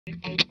Hey,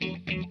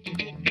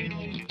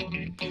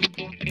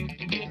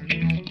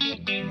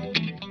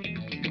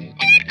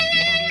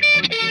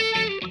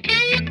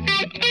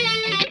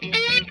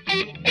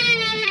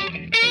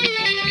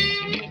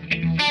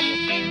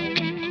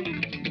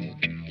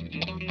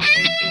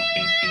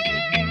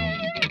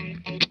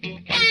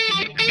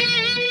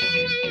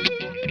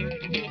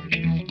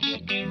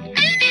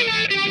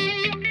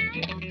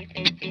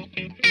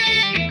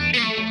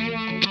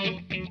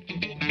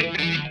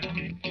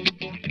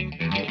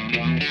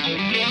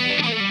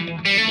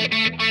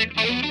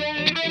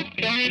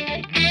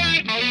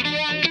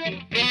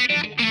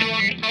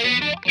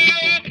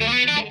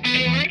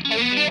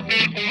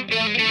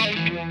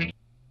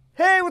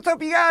 what's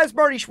up you guys?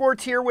 Marty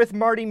Schwartz here with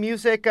Marty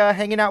Music,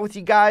 hanging out with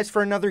you guys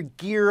for another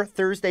Gear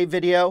Thursday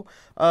video.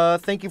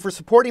 Thank you for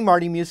supporting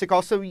Marty Music.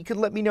 Also, you can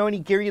let me know any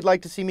gear you'd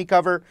like to see me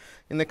cover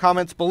in the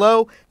comments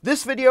below.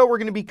 This video, we're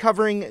going to be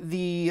covering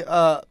the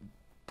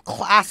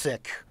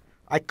classic,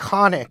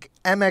 iconic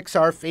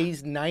MXR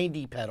Phase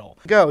 90 pedal.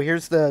 Go,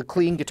 here's the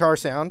clean guitar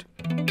sound.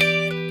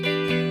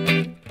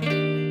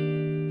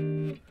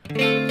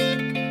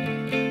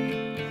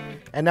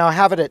 And now I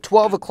have it at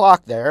 12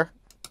 o'clock there.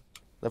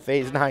 The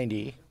Phase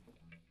 90.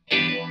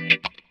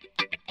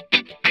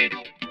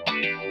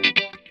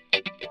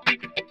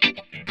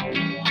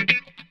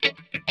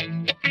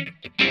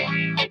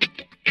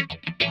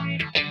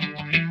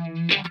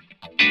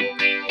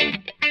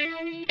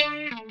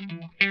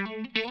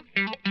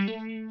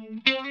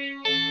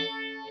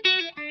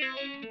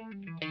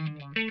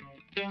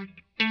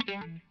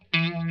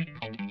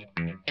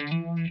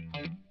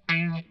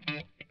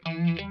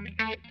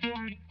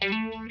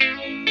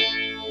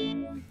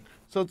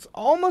 So it's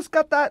almost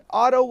got that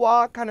auto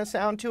wah kind of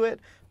sound to it,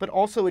 but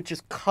also it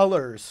just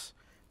colors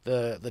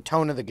the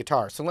tone of the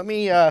guitar. So let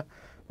me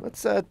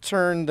let's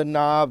turn the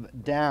knob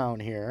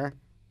down here.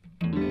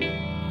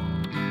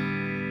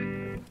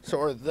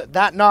 So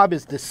that knob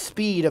is the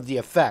speed of the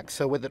effect.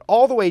 So with it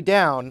all the way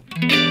down,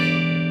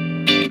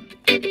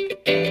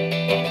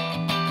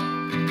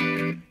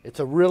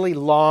 it's a really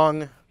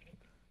long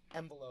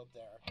envelope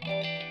there.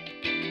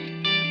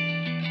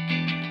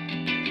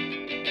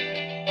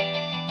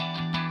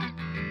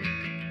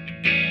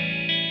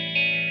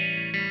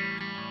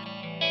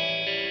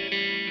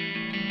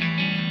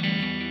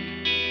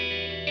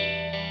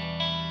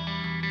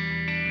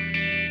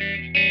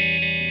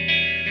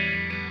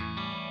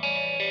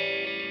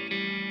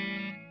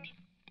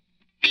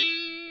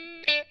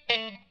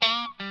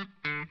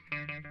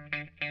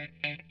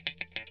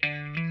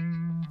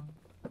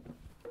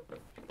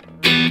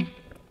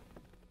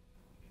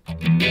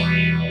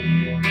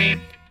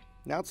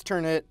 Now let's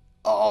turn it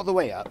all the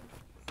way up.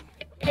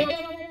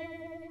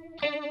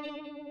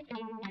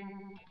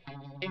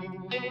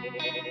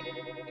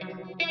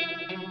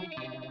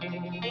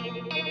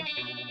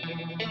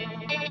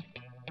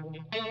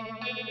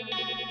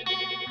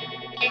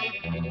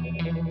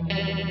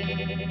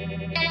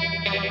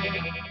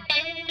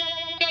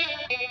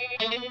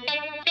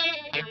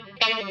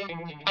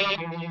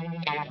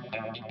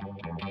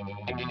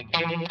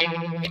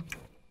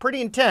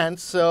 Pretty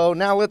intense, so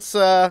now let's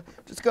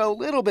just go a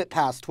little bit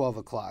past 12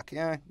 o'clock.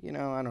 Yeah, you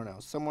know, I don't know,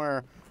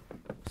 somewhere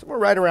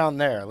right around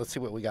there. Let's see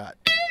what we got.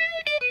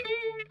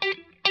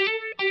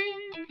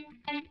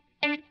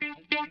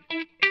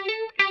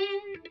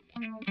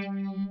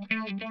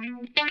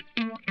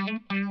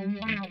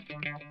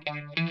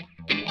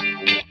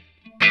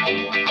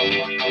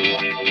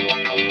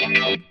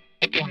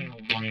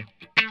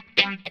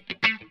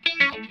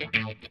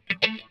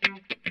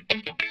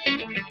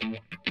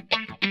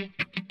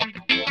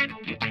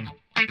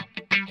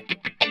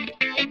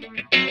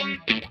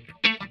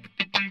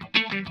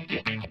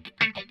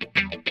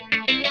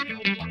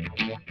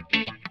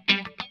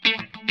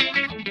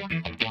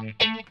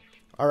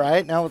 All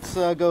right, now let's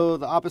go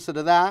the opposite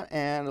of that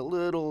and a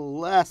little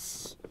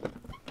less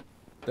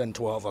than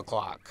 12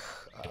 o'clock.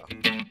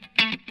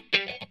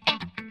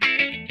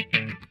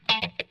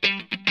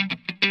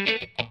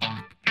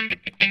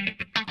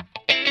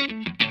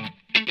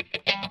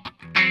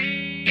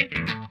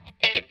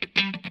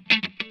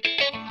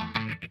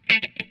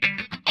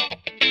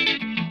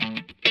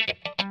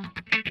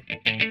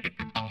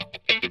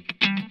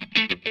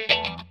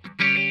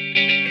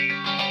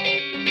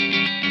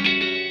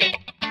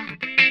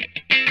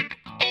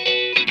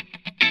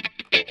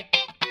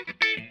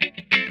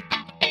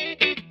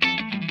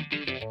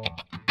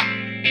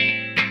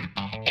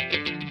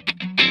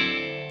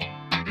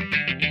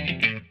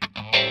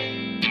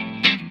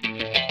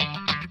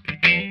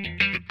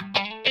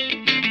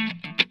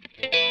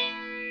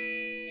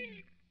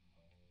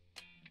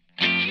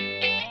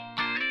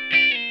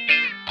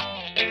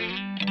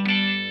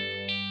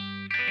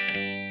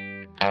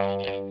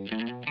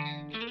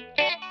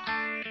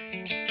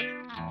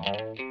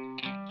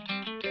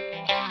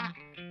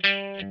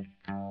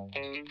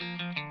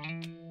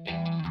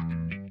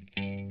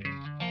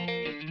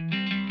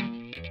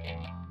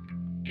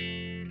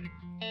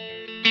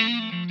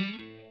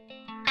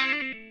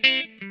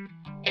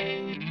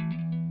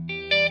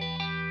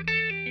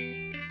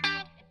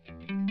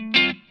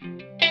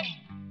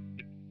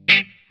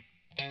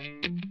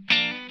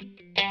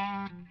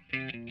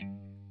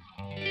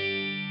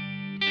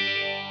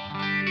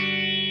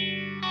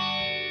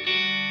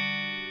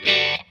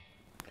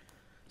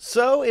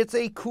 So it's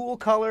a cool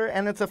color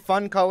and it's a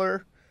fun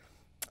color.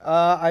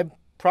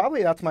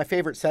 That's my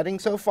favorite setting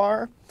so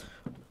far.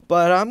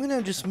 But I'm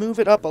gonna just move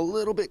it up a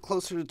little bit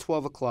closer to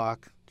 12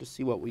 o'clock. Just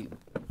see what we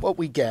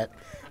get.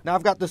 Now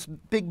I've got this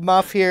big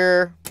muff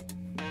here.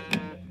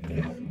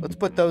 Let's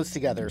put those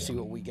together, see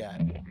what we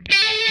get.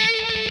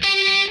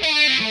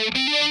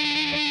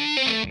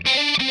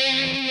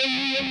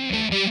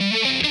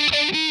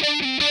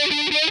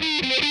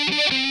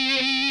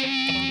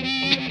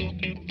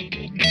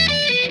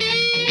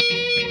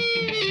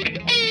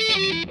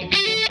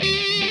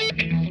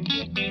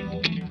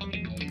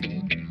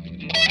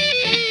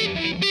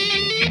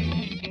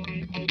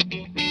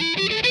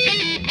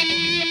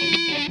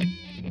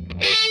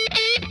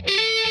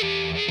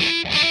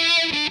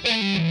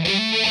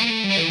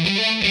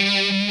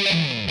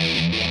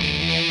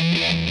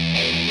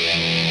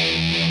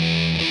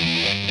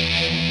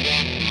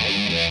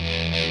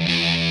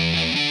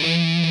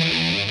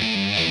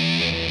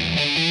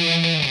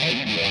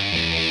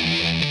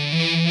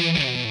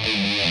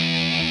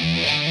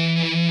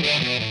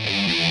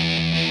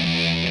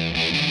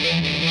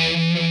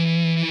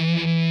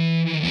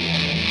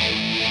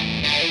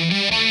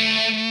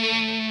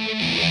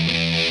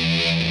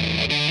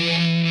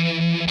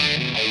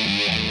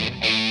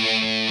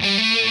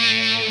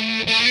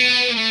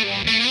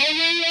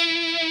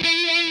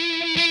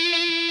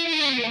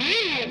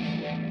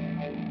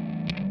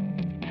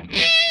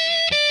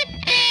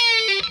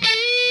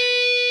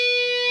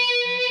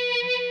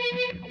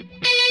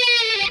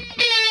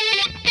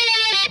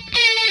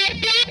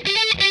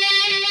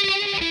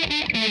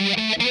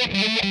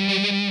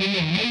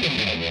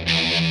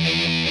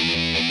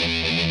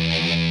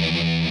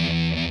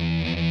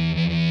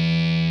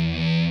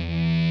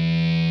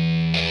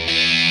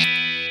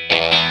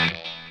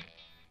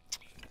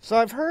 So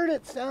I've heard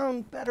it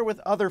sound better with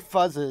other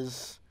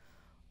fuzzes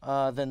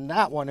than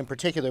that one in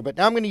particular, but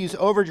now I'm going to use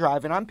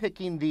overdrive, and I'm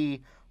picking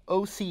the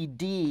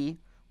OCD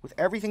with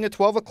everything at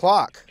 12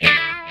 o'clock.